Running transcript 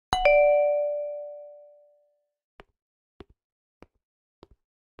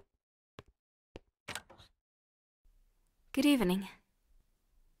Good evening.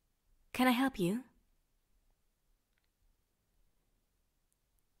 Can I help you?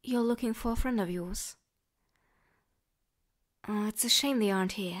 You're looking for a friend of yours. Oh, it's a shame they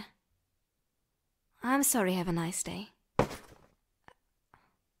aren't here. I'm sorry, have a nice day.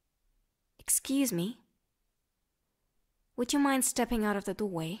 Excuse me? Would you mind stepping out of the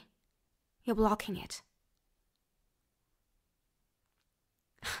doorway? You're blocking it.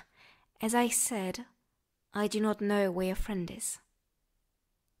 As I said, I do not know where your friend is.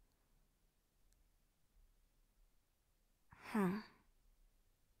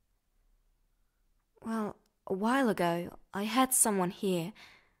 Well, a while ago, I had someone here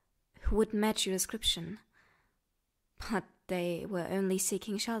who would match your description, but they were only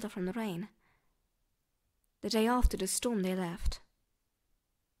seeking shelter from the rain. The day after the storm they left.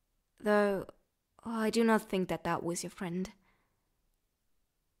 Though, I do not think that was your friend.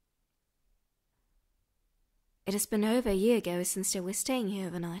 It has been over a year ago since they were staying here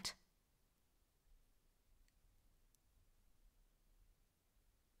overnight.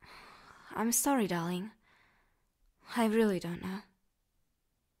 I'm sorry, darling. I really don't know.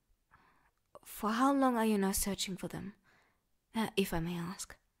 For how long are you now searching for them, if I may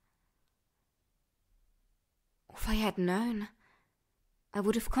ask? If I had known, I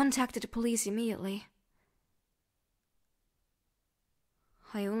would have contacted the police immediately.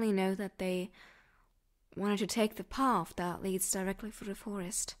 I only know that they wanted to take the path that leads directly through the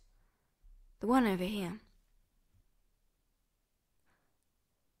forest. The one over here.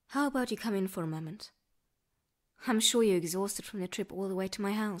 How about you come in for a moment? I'm sure you're exhausted from the trip all the way to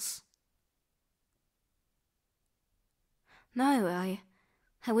my house. No,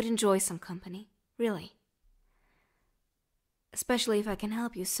 I would enjoy some company, really. Especially if I can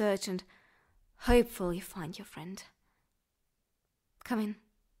help you search and hopefully find your friend. Come in.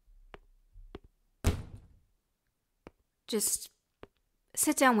 Just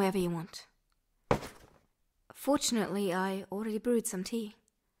sit down wherever you want. Fortunately, I already brewed some tea.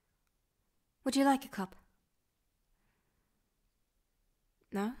 Would you like a cup?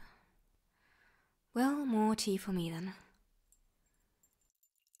 No? Well, more tea for me then.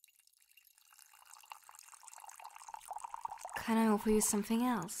 Can I offer you something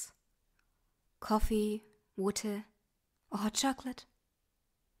else? Coffee, water, or hot chocolate?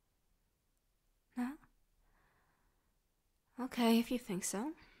 No? Okay, if you think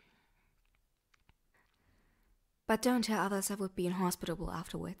so. But don't tell others I would be inhospitable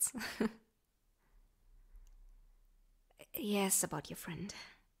afterwards. Yes, about your friend.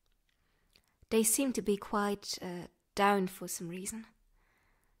 They seem to be quite down for some reason.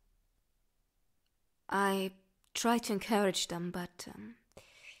 I tried to encourage them, but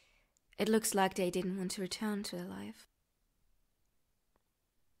it looks like they didn't want to return to their life.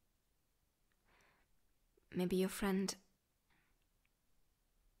 Maybe your friend...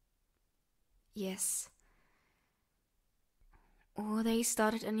 Yes. Or they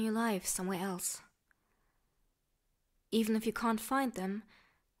started a new life somewhere else. Even if you can't find them,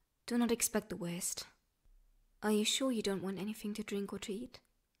 do not expect the worst. Are you sure you don't want anything to drink or to eat?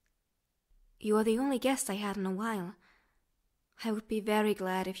 You are the only guest I had in a while. I would be very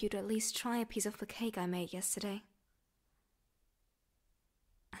glad if you'd at least try a piece of the cake I made yesterday.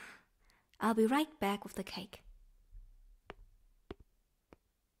 I'll be right back with the cake.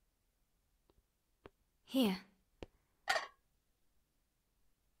 Here.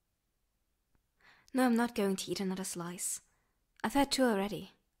 No, I'm not going to eat another slice. I've had two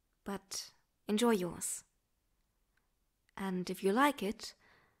already, but enjoy yours. And if you like it,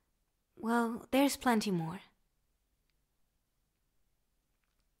 well, there's plenty more.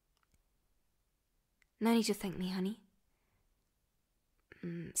 No need to thank me, honey.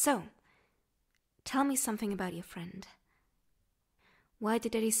 So, tell me something about your friend. Why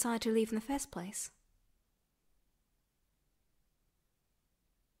did they decide to leave in the first place?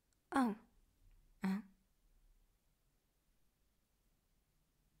 Oh.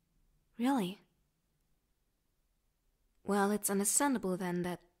 Really? Well, it's understandable then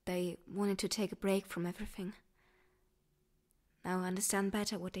that they wanted to take a break from everything. Now I understand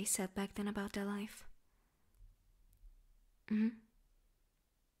better what they said back then about their life.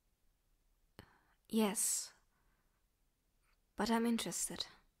 Yes. But I'm interested.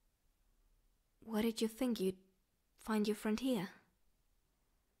 Why did you think you'd find your friend here?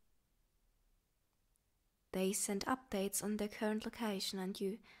 They sent updates on their current location and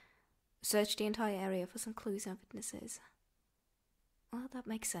you searched the entire area for some clues and witnesses. Well, that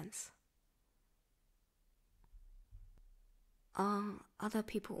makes sense. Are other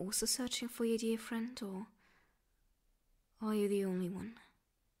people also searching for your dear friend, or are you the only one?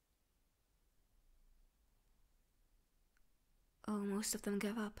 Oh, most of them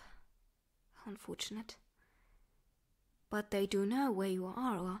give up. How unfortunate. But they do know where you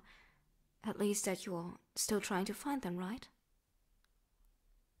are, or at least that you are still trying to find them, right?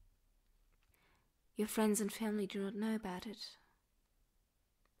 Your friends and family do not know about it.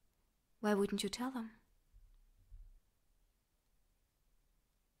 Why wouldn't you tell them?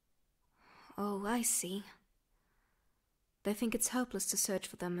 Oh, I see. They think it's hopeless to search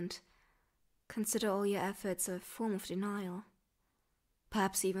for them and consider all your efforts a form of denial.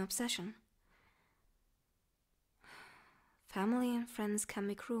 Perhaps even obsession. Family and friends can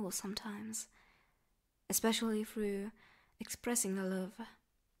be cruel sometimes, especially through expressing their love.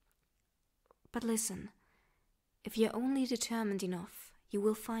 But listen, if you're only determined enough, you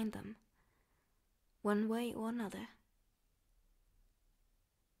will find them, one way or another.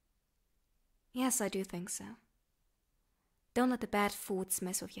 Yes, I do think so. Don't let the bad thoughts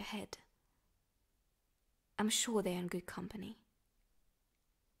mess with your head. I'm sure they're in good company.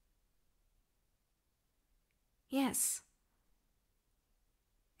 Yes.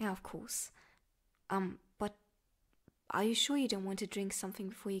 Yeah, of course. But are you sure you don't want to drink something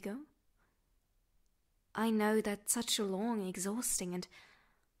before you go? I know that such a long, exhausting, and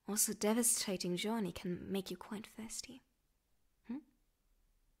also devastating journey can make you quite thirsty.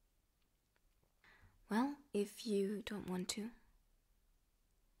 Well, if you don't want to.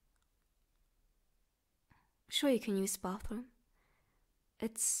 Sure, you can use the bathroom.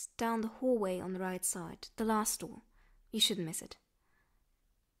 It's down the hallway on the right side, the last door. You shouldn't miss it.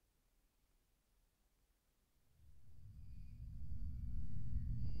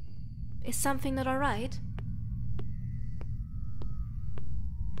 Is something not alright?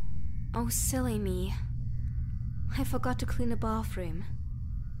 Oh, silly me. I forgot to clean the bathroom.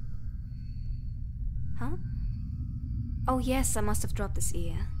 Huh? Oh yes, I must have dropped this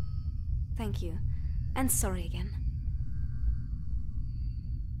ear. Thank you. And sorry again.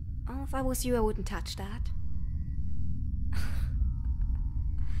 Oh, if I was you, I wouldn't touch that.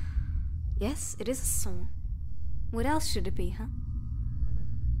 Yes, it is a song. What else should it be, huh?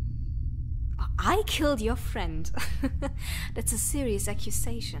 I killed your friend. That's a serious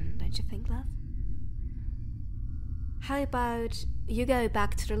accusation, don't you think, love? How about you go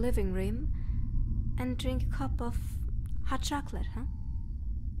back to the living room and drink a cup of hot chocolate, huh?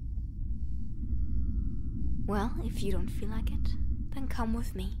 Well, if you don't feel like it, then come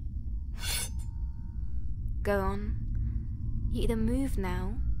with me. Go on. You either move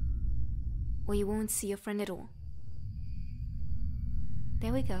now, or you won't see your friend at all.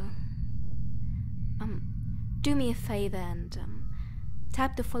 There we go. Do me a favor and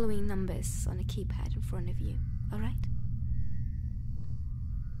type the following numbers on a keypad in front of you, alright?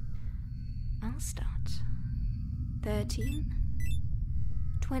 I'll start. 13,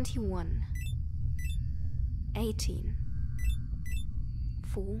 21, 18,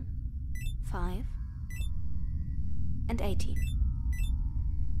 4, 5, and 18.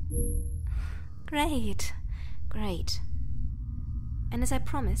 Great, great. And as I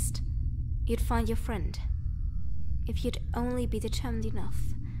promised, you'd find your friend. If you'd only be determined enough.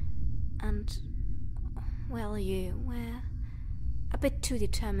 And, well, you were a bit too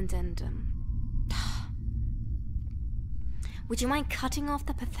determined and, Would you mind cutting off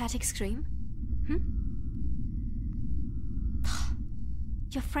the pathetic scream?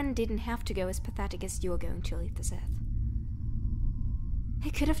 Your friend didn't have to go as pathetic as you're going to leave this earth.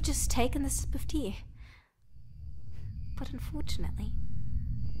 He could have just taken the sip of tea. But unfortunately,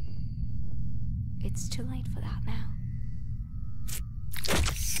 it's too late for that now.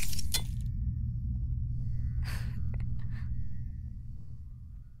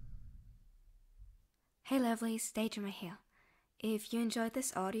 Hey lovelies, Daydreamer here. If you enjoyed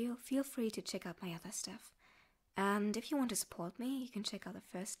this audio, feel free to check out my other stuff. And if you want to support me, you can check out the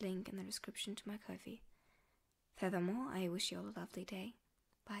first link in the description to my Ko-fi. Furthermore, I wish you all a lovely day.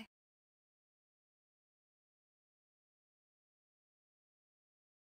 Bye.